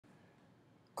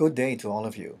Good day to all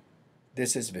of you.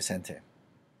 This is Vicente,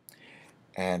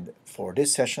 and for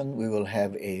this session, we will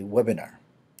have a webinar,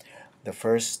 the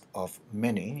first of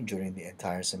many during the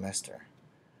entire semester,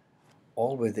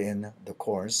 all within the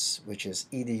course which is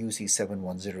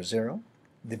Educ7100,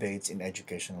 Debates in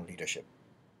Educational Leadership.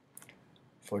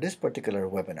 For this particular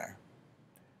webinar,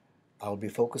 I'll be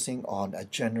focusing on a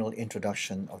general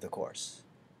introduction of the course.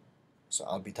 So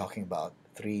I'll be talking about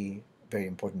three very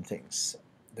important things: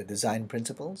 the design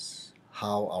principles,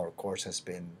 how our course has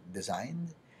been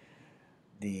designed,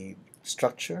 the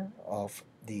structure of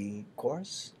the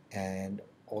course, and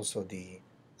also the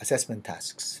assessment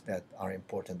tasks that are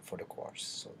important for the course.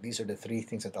 So these are the three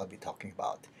things that I'll be talking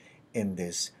about in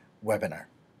this webinar.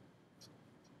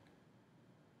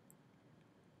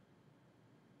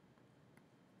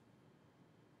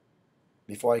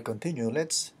 Before I continue,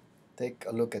 let's take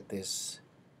a look at this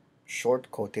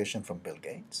short quotation from Bill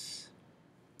Gates,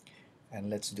 and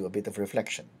let's do a bit of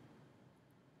reflection.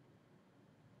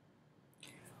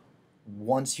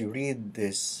 Once you read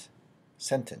this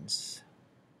sentence,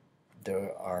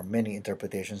 there are many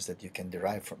interpretations that you can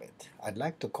derive from it. I'd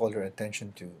like to call your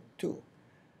attention to two.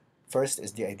 First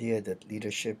is the idea that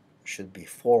leadership should be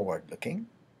forward-looking.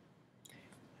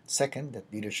 Second,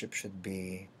 that leadership should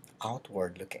be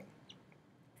outward-looking.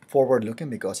 Forward-looking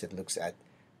because it looks at,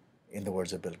 in the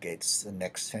words of Bill Gates, the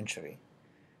next century.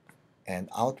 And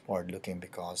outward-looking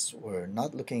because we're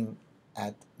not looking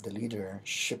at the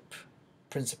leadership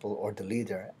principle or the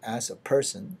leader as a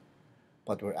person,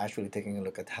 but we're actually taking a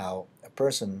look at how a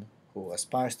person who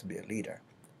aspires to be a leader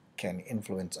can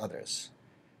influence others.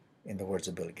 In the words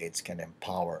of Bill Gates, can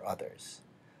empower others.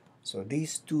 So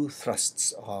these two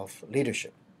thrusts of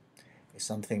leadership is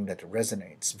something that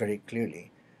resonates very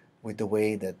clearly with the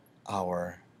way that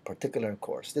our particular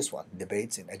course, this one,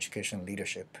 Debates in Educational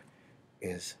Leadership,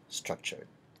 is structured.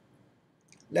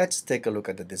 Let's take a look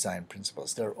at the design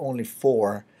principles. There are only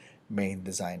four main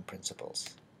design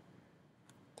principles.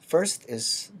 The first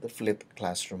is the flipped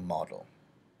classroom model.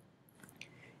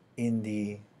 In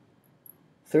the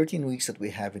 13 weeks that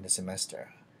we have in the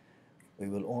semester, we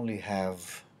will only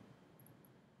have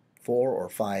 4 or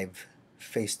 5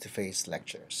 face-to-face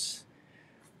lectures.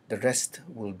 The rest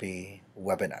will be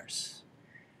webinars.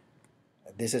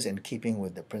 This is in keeping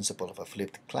with the principle of a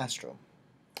flipped classroom.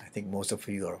 I think most of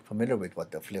you are familiar with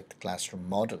what the flipped classroom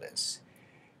model is.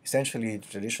 Essentially, the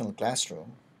traditional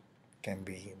classroom can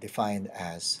be defined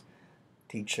as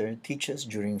teacher teaches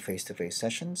during face-to-face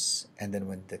sessions, and then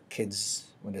when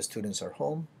the students are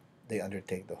home, they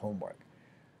undertake the homework.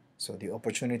 So the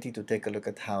opportunity to take a look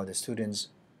at how the students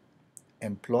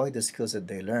employ the skills that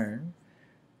they learn,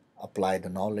 apply the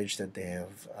knowledge that they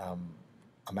have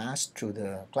amassed through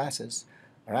the classes,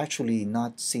 are actually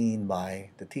not seen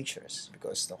by the teachers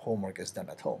because the homework is done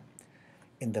at home.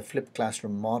 In the flipped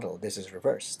classroom model, this is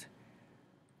reversed.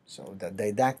 So the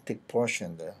didactic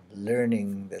portion, the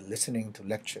learning, the listening to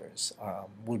lectures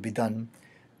will be done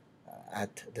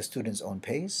at the student's own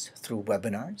pace through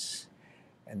webinars.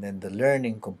 And then the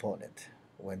learning component,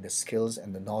 when the skills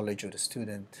and the knowledge of the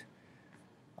student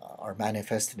are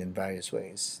manifested in various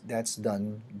ways, that's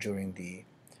done during the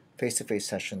face-to-face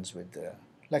sessions with the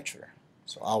lecturer.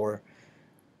 So our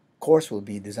course will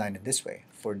be designed in this way.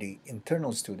 For the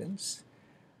internal students,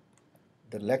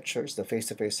 the lectures, the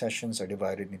face-to-face sessions are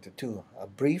divided into two: a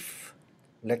brief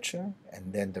lecture,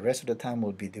 and then the rest of the time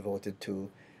will be devoted to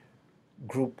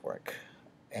group work.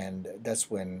 And that's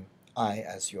when I,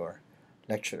 as your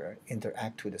lecturer,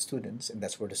 interact with the students, and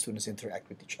that's where the students interact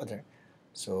with each other.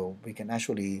 So we can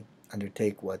actually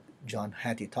undertake what John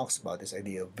Hattie talks about, this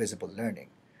idea of visible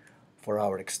learning. For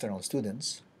our external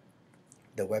students,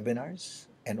 the webinars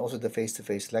and also the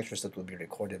face-to-face lectures that will be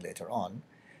recorded later on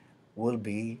will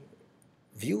be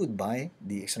viewed by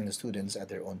the external students at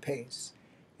their own pace,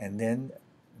 and then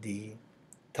the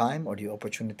time or the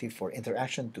opportunity for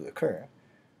interaction to occur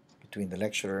between the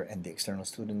lecturer and the external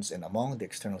students and among the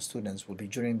external students will be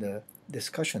during the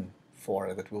discussion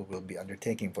fora that we will be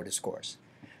undertaking for this course.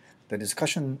 The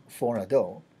discussion fora,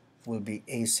 though, will be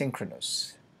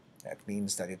asynchronous. That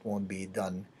means that it won't be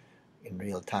done in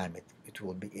real time. It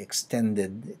will be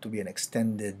extended. It will be an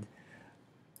extended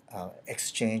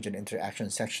exchange and interaction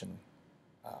section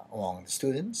among the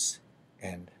students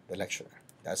and the lecturer.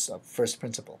 That's our first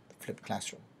principle, the flipped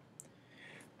classroom.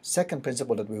 Second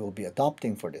principle that we will be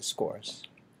adopting for this course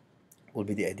will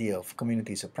be the idea of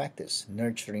communities of practice,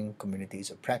 nurturing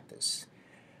communities of practice.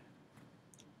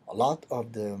 A lot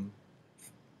of the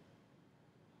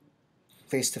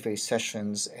face-to-face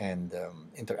sessions and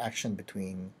interaction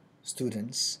between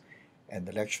students and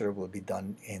the lecturer will be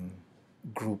done in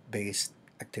group-based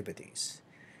activities.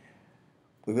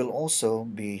 We will also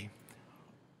be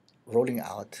rolling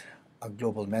out a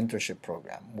global mentorship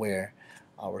program where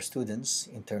our students,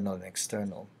 internal and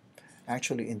external,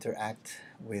 actually interact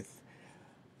with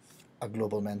a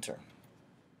global mentor,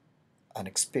 an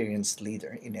experienced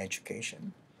leader in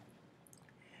education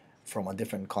from a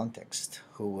different context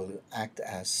who will act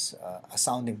as a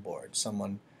sounding board,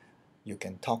 someone you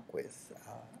can talk with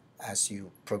as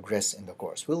you progress in the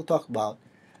course. We'll talk about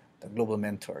the global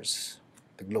mentors,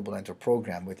 the global mentor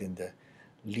program within the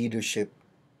leadership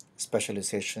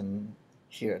specialization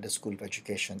here at the School of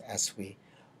Education as we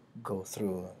go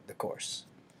through the course.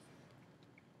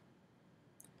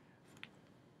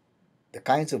 The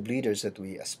kinds of leaders that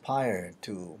we aspire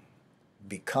to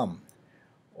become,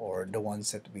 or the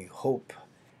ones that we hope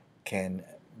can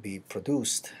be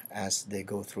produced as they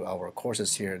go through our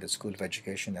courses here at the School of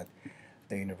Education at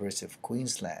the University of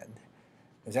Queensland,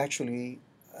 is actually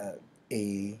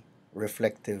a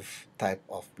reflective type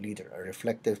of leader, a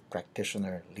reflective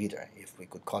practitioner leader, if we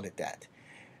could call it that.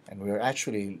 And we're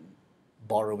actually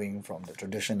borrowing from the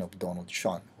tradition of Donald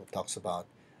Sean, who talks about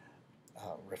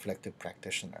reflective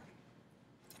practitioner.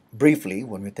 Briefly,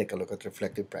 when we take a look at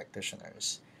reflective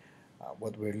practitioners,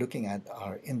 what we're looking at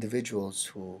are individuals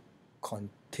who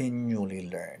continually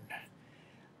learn.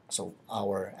 So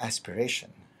our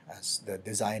aspiration as the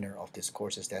designer of this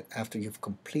course is that after you've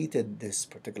completed this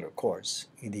particular course,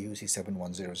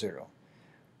 EDUC7100,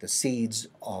 the seeds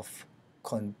of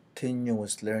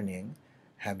continuous learning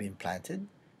have been planted,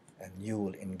 and you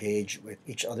will engage with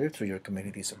each other through your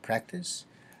communities of practice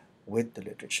with the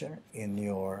literature in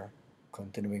your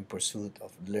continuing pursuit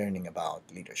of learning about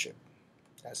leadership.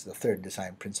 That's the third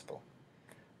design principle.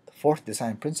 The fourth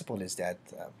design principle is that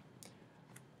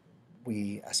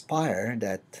we aspire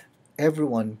that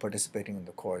everyone participating in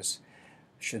the course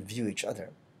should view each other,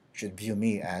 should view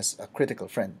me as a critical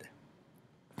friend.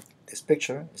 This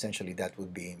picture, essentially, that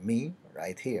would be me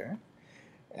right here.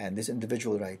 And this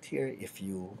individual right here, if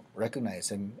you recognize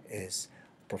him, is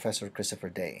Professor Christopher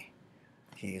Day.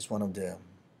 He is one of the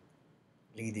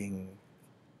leading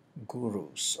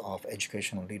gurus of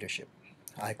educational leadership.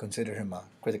 I consider him a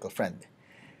critical friend.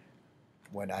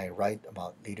 When I write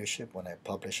about leadership, when I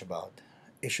publish about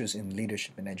issues in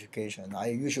leadership and education, I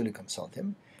usually consult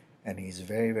him, and he's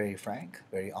very, very frank,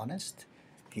 very honest.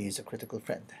 He is a critical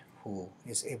friend who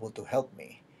is able to help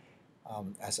me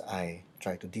as I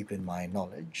try to deepen my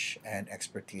knowledge and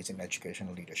expertise in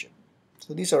educational leadership.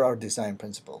 So these are our design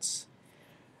principles.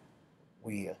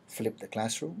 We flip the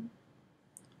classroom,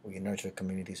 we nurture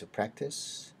communities of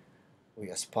practice, we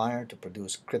aspire to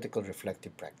produce critical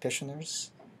reflective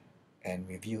practitioners, and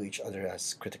we view each other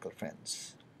as critical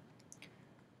friends.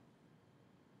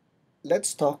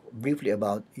 Let's talk briefly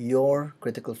about your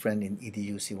critical friend in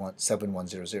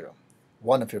EDU7100.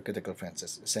 One of your critical friends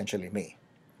is essentially me.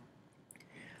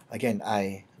 Again,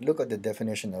 I look at the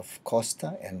definition of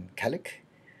Costa and Kalik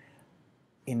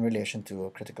in relation to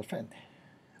a critical friend.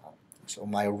 So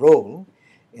my role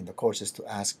in the course is to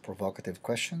ask provocative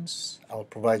questions. I will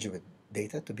provide you with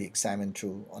data to be examined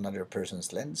through another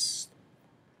person's lens,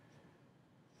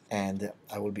 and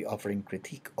I will be offering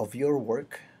critique of your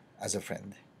work as a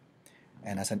friend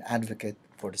and as an advocate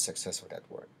for the success of that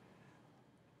work.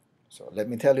 So let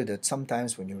me tell you that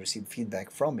sometimes when you receive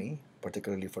feedback from me,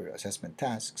 particularly for your assessment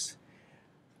tasks,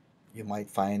 you might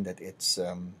find that it's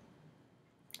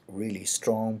really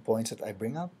strong points that I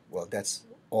bring up. Well, that's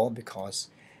all because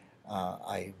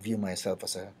I view myself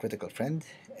as a critical friend,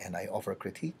 and I offer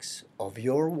critiques of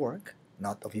your work,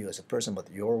 not of you as a person, but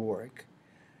your work,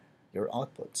 your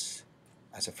outputs,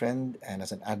 as a friend and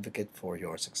as an advocate for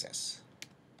your success.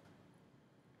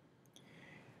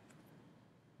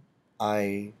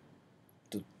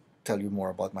 To tell you more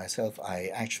about myself, I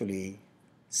actually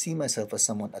see myself as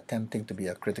someone attempting to be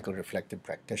a critical reflective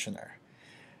practitioner.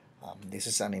 This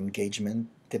is an engagement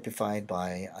typified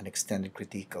by an extended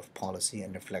critique of policy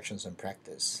and reflections on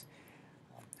practice.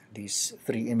 These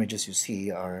three images you see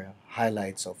are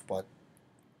highlights of what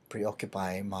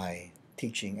preoccupy my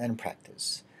teaching and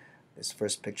practice. This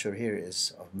first picture here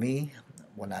is of me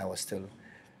when I was still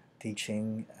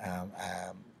teaching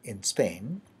in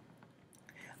Spain.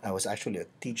 I was actually a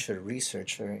teacher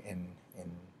researcher in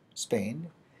Spain,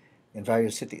 in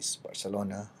various cities,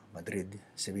 Barcelona, Madrid,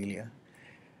 Sevilla.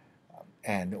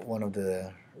 And one of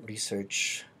the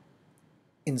research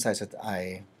insights that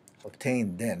I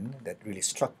obtained then that really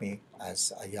struck me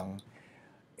as a young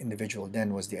individual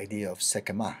then was the idea of se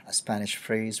quema, a Spanish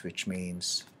phrase which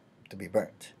means to be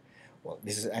burnt. Well,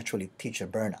 this is actually teacher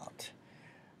burnout.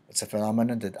 It's a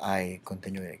phenomenon that I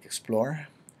continually explore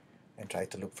and try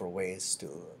to look for ways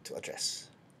to address.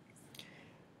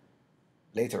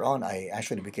 Later on, I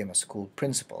actually became a school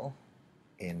principal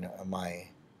in my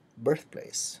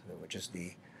birthplace, which is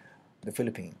the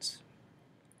Philippines.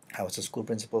 I was a school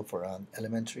principal for an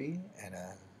elementary and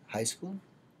a high school.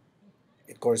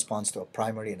 It corresponds to a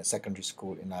primary and a secondary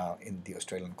school in the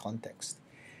Australian context.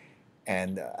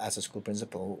 And as a school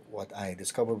principal, what I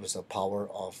discovered was the power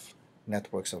of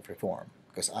networks of reform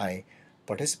because I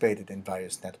participated in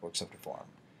various networks of reform.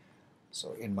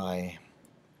 So in my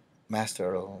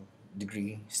master's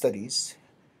degree studies,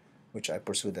 which I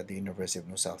pursued at the University of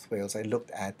New South Wales, I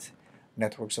looked at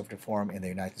networks of reform in the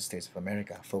United States of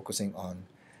America, focusing on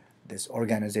this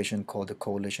organization called the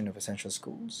Coalition of Essential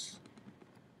Schools.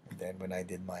 And then when I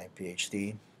did my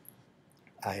PhD,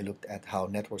 I looked at how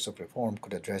networks of reform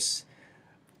could address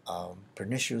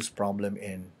pernicious problem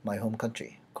in my home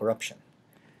country, corruption.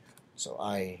 So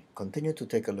I continue to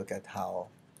take a look at how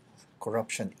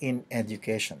corruption in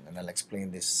education, and I'll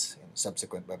explain this in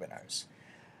subsequent webinars,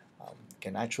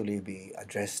 can actually be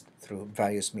addressed through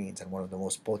various means, and one of the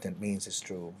most potent means is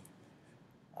through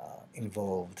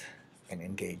involved and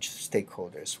engaged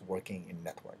stakeholders working in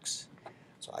networks.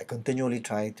 So I continually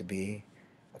try to be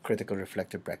a critical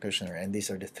reflective practitioner, and these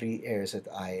are the three areas that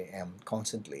I am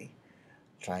constantly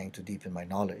trying to deepen my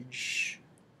knowledge,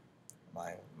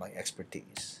 my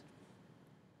expertise.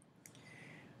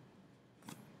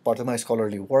 Part of my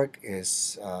scholarly work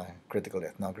is critical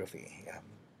ethnography.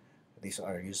 These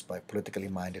are used by politically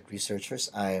minded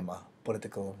researchers. I am a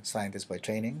political scientist by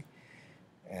training,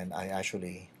 and I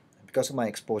actually, because of my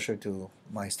exposure to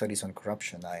my studies on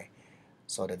corruption, I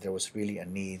saw that there was really a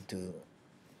need to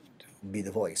be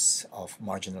the voice of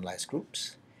marginalized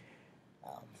groups.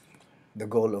 Um, the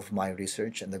goal of my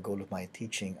research and the goal of my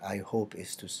teaching, I hope,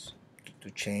 is to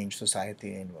change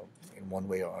society in one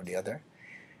way or the other.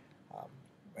 Um,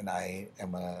 and I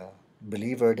am a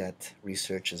believer that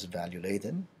research is value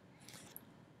laden.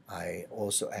 I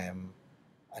also am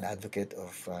an advocate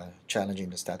of challenging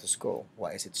the status quo.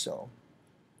 Why is it so?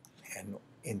 And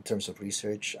in terms of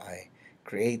research, I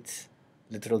create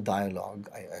literal dialogue.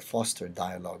 I foster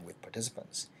dialogue with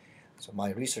participants. So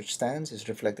my research stance is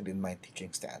reflected in my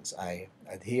teaching stance. I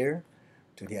adhere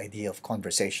to the idea of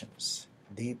conversations,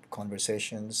 deep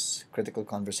conversations, critical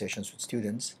conversations with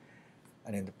students,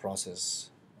 and in the process,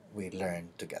 we learn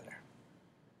together.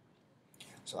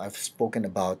 So I've spoken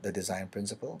about the design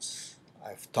principles.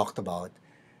 I've talked about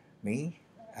me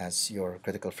as your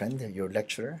critical friend, your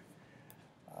lecturer.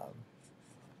 Um,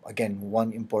 Again,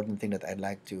 one important thing that I'd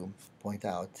like to point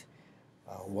out,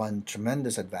 one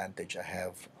tremendous advantage I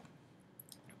have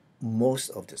most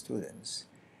of the students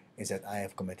is that I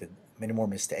have committed many more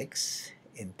mistakes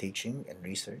in teaching and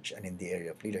research and in the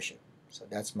area of leadership. So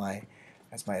that's my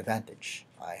advantage.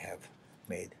 I have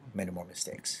made many more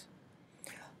mistakes.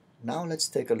 Now let's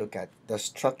take a look at the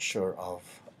structure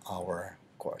of our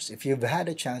course. If you've had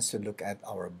a chance to look at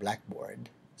our Blackboard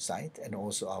site and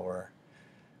also our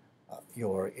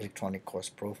your electronic course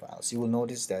profiles, you will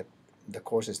notice that the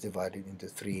course is divided into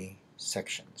three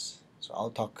sections. So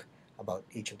I'll talk about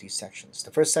each of these sections.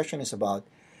 The first section is about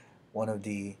one of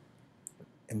the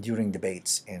enduring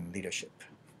debates in leadership,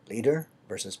 leader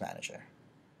versus manager.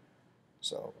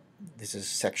 So this is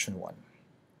section one.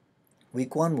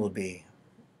 Week one will be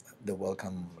the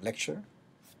welcome lecture,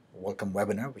 welcome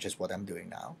webinar, which is what I'm doing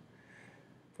now.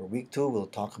 For week two, we'll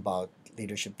talk about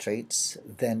leadership traits,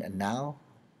 then and now.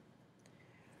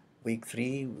 Week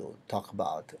three, we'll talk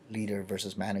about leader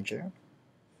versus manager.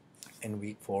 And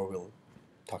week four, we'll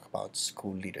talk about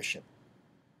school leadership.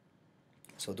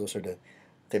 So those are the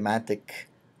thematic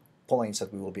points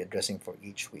that we will be addressing for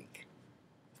each week.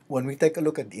 When we take a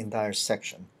look at the entire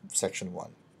section, section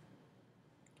one,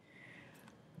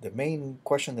 the main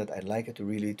question that I'd like you to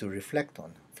really to reflect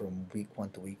on from week one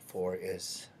to week four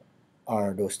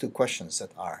are those two questions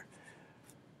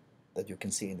that you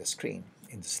can see in the screen,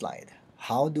 in the slide.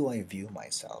 How do I view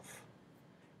myself?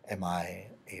 Am I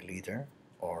a leader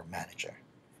or manager?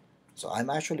 So I'm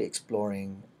actually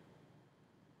exploring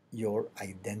your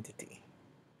identity,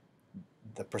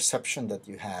 the perception that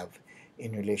you have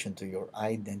in relation to your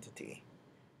identity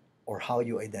or how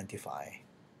you identify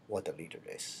what a leader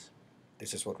is.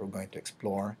 This is what we're going to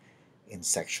explore in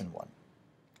section one.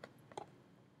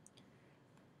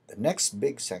 The next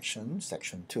big section,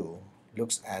 section two,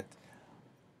 looks at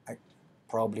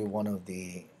probably one of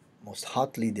the most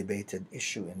hotly debated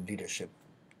issue in leadership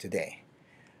today.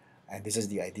 And this is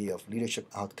the idea of leadership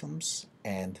outcomes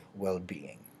and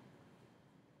well-being.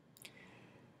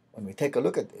 When we take a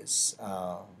look at this,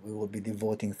 we will be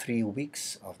devoting 3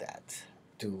 weeks of that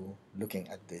to looking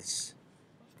at this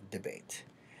debate.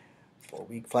 For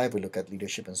week 5, we look at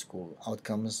leadership and school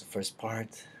outcomes, the first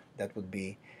part. That would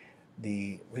be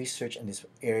the research in this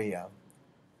area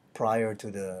prior to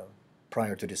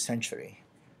the century,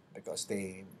 because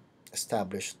they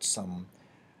established some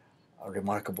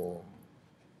remarkable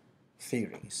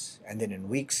theories. And then in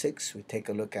week 6, we take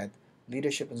a look at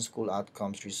leadership and school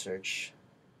outcomes research,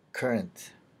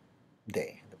 current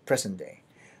day, the present day,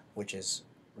 which is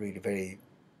really very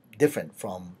different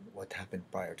from what happened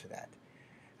prior to that.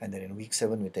 And then in week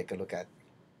 7, we take a look at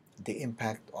the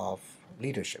impact of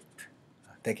leadership,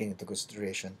 taking into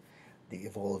consideration the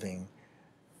evolving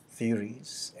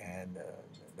theories and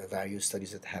the various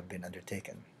studies that have been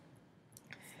undertaken.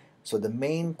 So the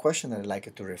main question that I'd like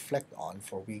you to reflect on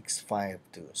for weeks 5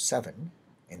 to 7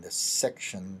 in the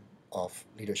section of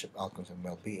leadership outcomes and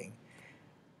well-being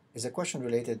is a question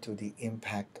related to the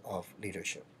impact of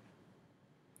leadership.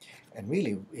 And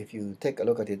really, if you take a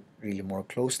look at it really more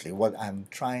closely, what I'm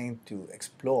trying to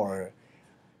explore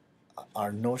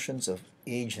are notions of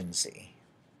agency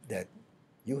that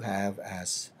you have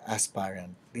as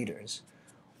aspirant leaders,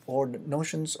 or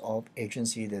notions of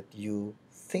agency that you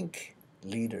think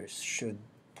leaders should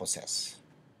possess.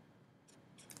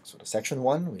 So the section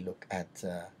 1, we look at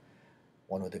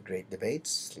one of the great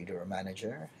debates, leader or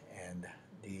manager, and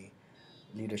the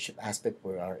leadership aspect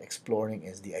we are exploring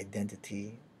is the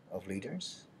identity of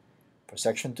leaders. For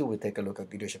section 2, we take a look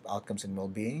at leadership outcomes and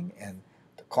well-being, and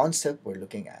the concept we're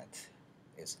looking at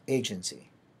is agency.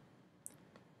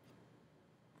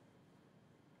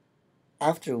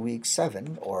 After week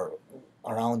 7, or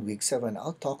around week 7,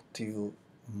 I'll talk to you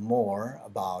more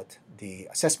about the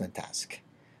assessment task.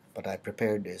 But I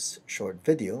prepared this short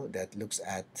video that looks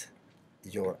at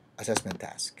your assessment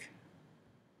task.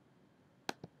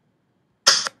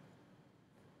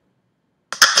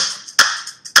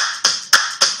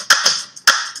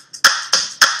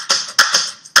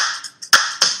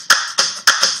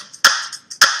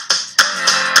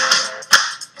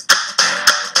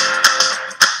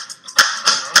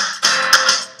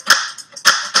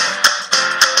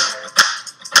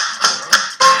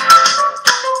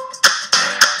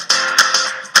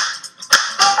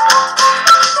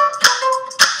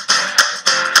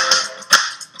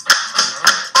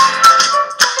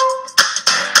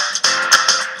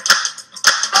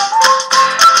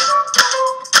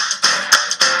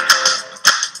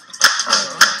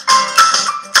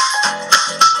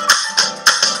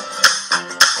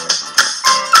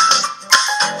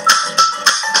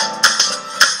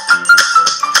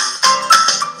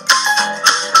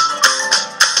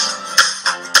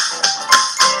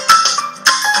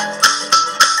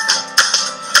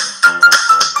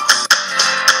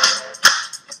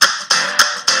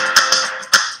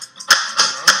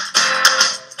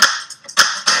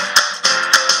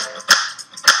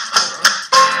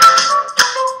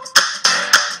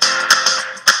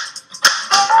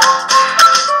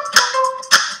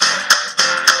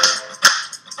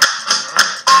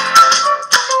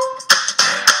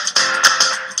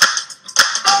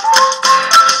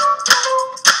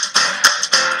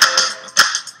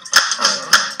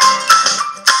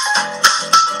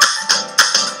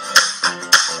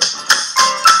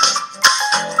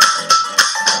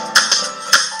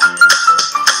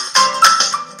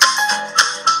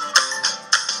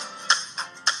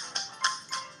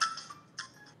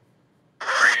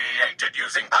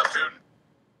 Using Powtoon.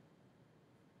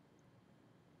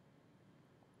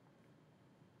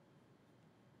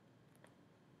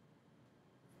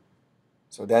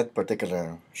 So that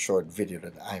particular short video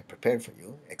that I prepared for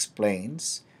you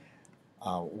explains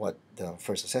what the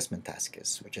first assessment task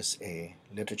is, which is a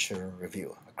literature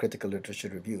review, a critical literature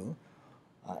review.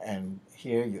 And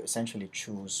here you essentially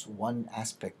choose one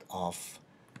aspect of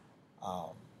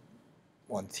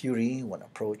one theory, one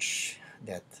approach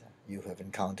that you have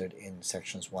encountered in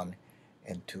sections 1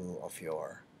 and 2 of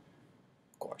your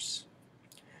course.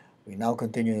 We now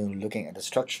continue looking at the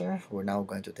structure. We're now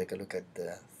going to take a look at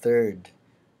the third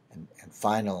and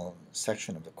final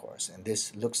section of the course, and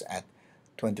this looks at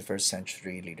 21st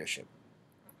century leadership.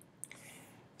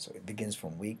 So it begins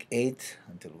from week 8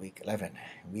 until week 11.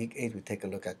 Week 8, we take a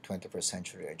look at 21st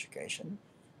century education.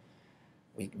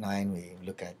 Week 9, we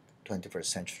look at 21st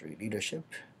century leadership.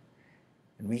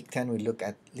 In week 10, we look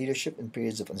at leadership in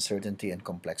periods of uncertainty and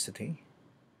complexity.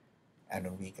 And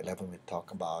in week 11, we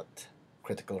talk about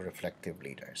critical reflective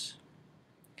leaders.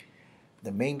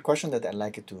 The main question that I'd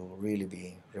like you to really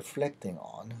be reflecting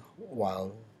on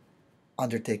while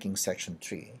undertaking section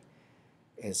 3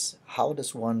 is, how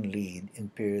does one lead in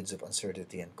periods of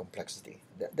uncertainty and complexity?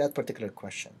 That particular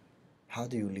question, how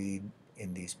do you lead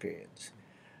in these periods?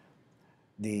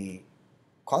 The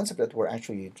concept that we're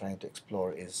actually trying to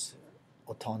explore is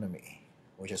autonomy.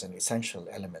 which is an essential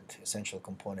element, essential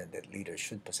component that leaders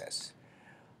should possess.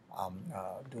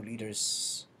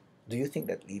 Do you think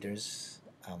that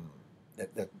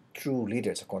that true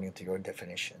leaders, according to your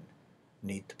definition,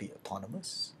 need to be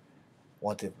autonomous?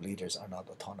 What if leaders are not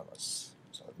autonomous?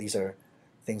 So these are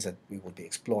things that we will be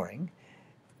exploring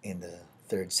in the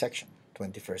third section,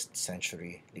 21st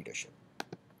century leadership.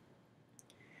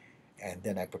 And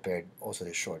then I prepared also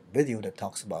the short video that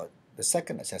talks about the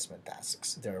second assessment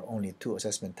tasks. There are only 2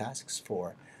 assessment tasks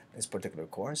for this particular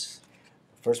course.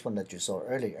 The first one that you saw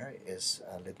earlier is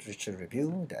a literature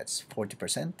review, that's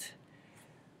 40%.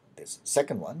 This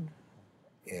second one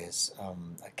is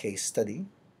a case study,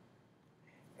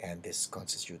 and this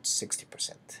constitutes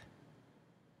 60%.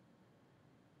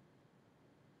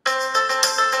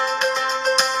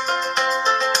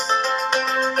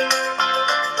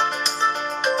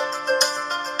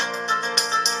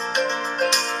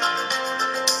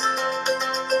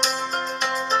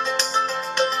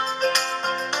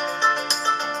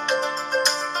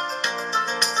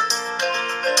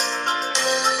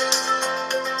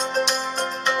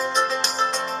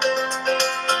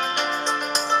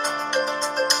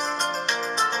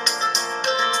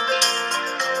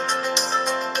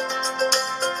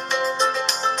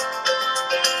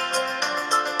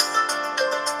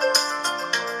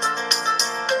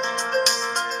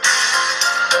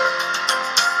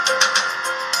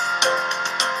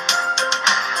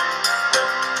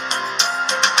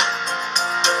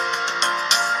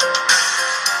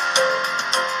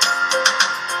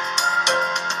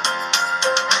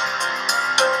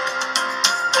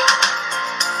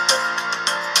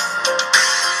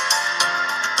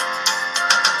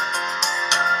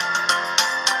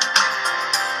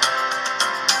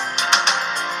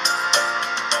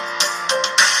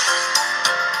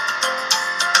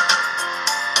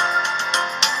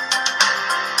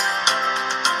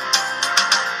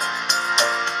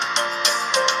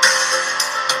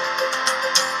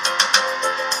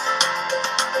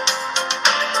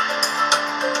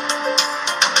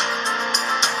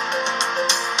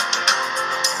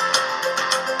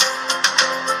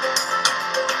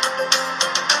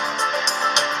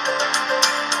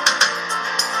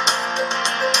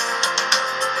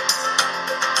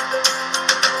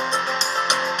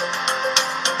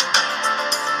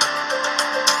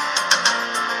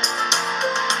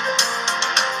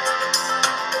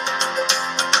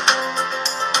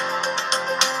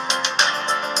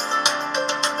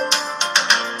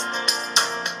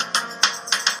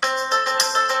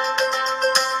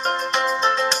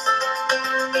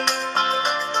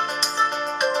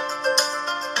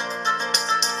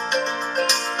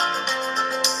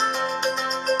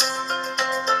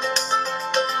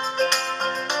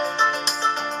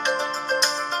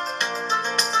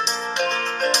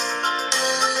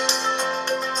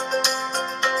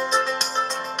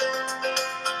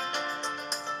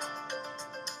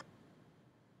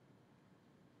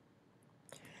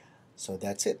 So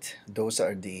that's it. Those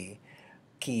are the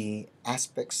key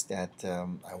aspects that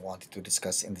I wanted to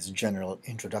discuss in this general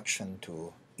introduction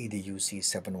to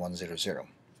EDUC7100.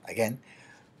 Again,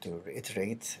 to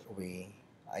reiterate,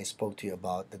 I spoke to you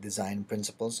about the design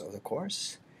principles of the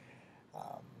course,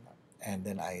 um, and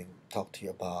then I talked to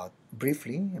you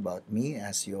briefly about me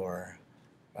as your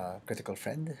critical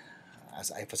friend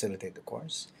as I facilitate the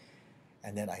course.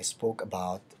 And then I spoke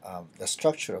about the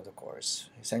structure of the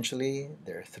course. Essentially,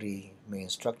 there are 3 main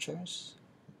structures,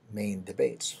 main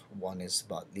debates. One is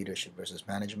about leadership versus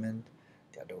management.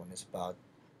 The other one is about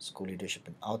school leadership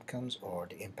and outcomes, or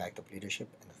the impact of leadership.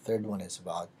 And the third one is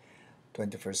about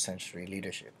 21st century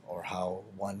leadership, or how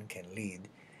one can lead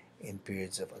in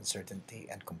periods of uncertainty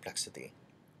and complexity.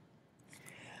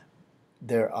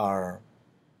 There are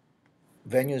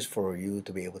venues for you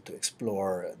to be able to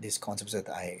explore these concepts that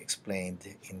I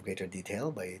explained in greater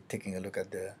detail by taking a look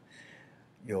at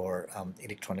your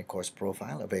electronic course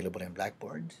profile available in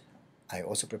Blackboard. I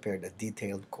also prepared a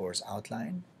detailed course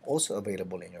outline, also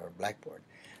available in your Blackboard,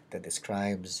 that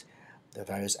describes the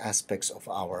various aspects of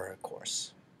our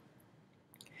course.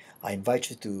 I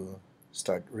invite you to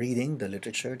start reading the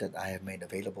literature that I have made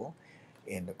available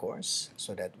in the course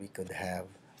so that we could have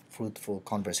fruitful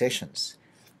conversations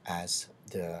as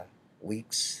the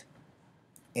weeks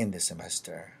in the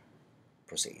semester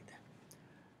proceed.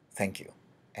 Thank you,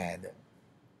 and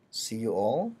see you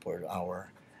all for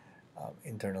our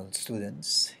internal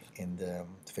students in the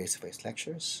face-to-face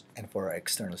lectures, and for our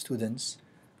external students,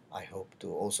 I hope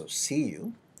to also see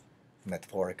you,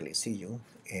 metaphorically see you,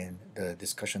 in the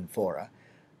discussion fora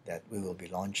that we will be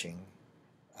launching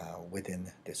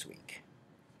within this week.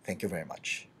 Thank you very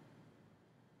much.